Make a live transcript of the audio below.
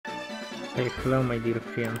Hey, hello my dear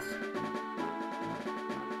friends.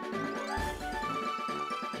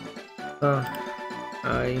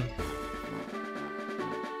 I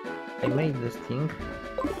made this thing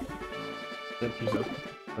episode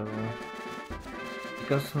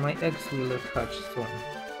because my eggs will hatch soon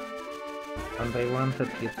and I wanted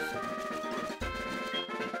it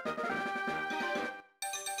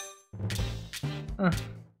soon.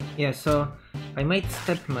 Yeah, so I made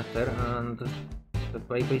step meter and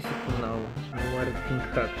I basically know where the thing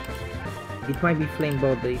hatch. It might be flame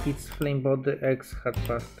body. If it's flame body, eggs hatch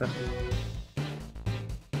faster.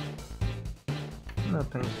 No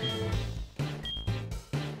thank you.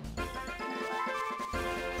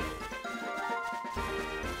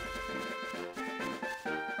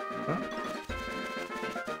 Huh?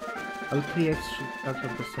 All 3 eggs should hatch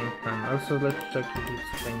at the same time. Also, let's check if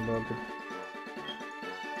it's flame body.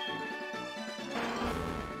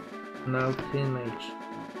 Now teenage.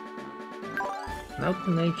 Now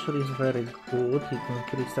nature is very good. It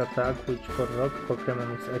increases attack, which for rock Pokemon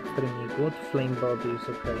is extremely good. Flame body is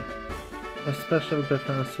okay. A special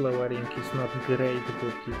defense lowering is not great,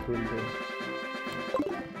 but it will do.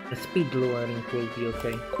 A speed lowering will be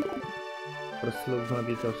okay for Slugma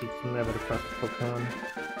because it's never fast Pokemon.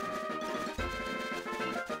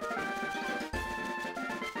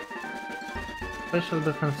 Special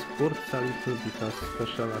defense hurts a little because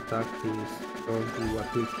special attack is probably what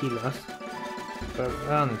will kill us. But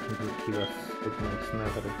anything will kill us, Slugma is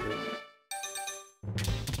never good.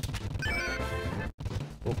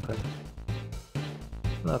 Okay.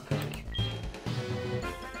 No thank you.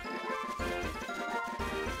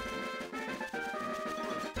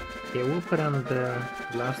 The Wooper and the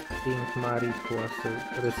last thing Marit was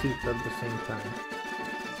received at the same time.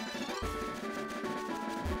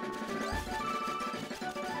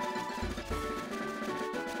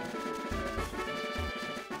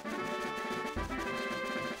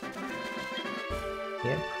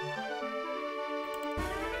 Yep.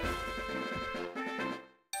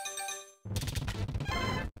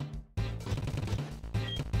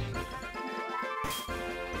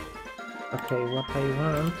 Okay, what I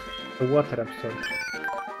want, a water absorption.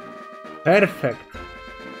 Perfect!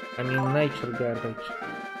 I mean nature garbage.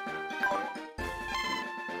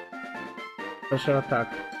 Special attack.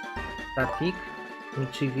 Static.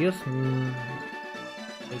 Mischievous.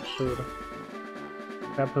 Make sure.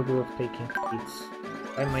 Capable of taking hits.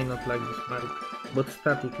 I might not like this mark, but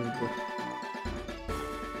static is good.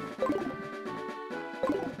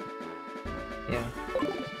 Yeah.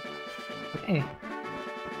 Okay.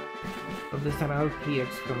 So these are all 3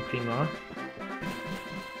 eggs from Primo.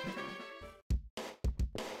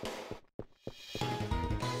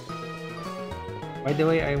 By the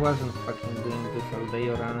way, I wasn't fucking doing this all day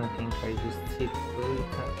or anything, I just sit through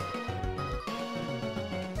it.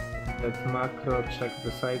 That macro, check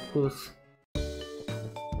the cycles.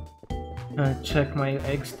 Check my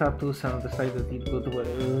egg status and decided it's good way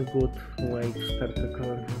to start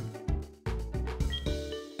recording.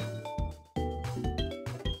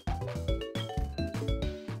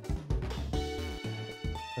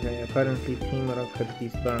 Okay, apparently Team Rocket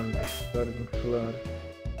is banned according to lore.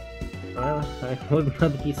 Well, I would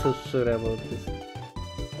not be so sure about this.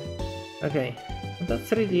 Okay,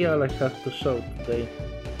 that's really all I have to show today.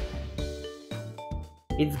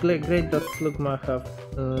 It's great that Slugma have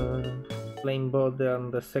flame body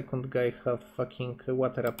and the second guy have fucking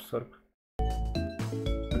water absorb.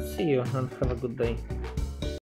 See you and have a good day.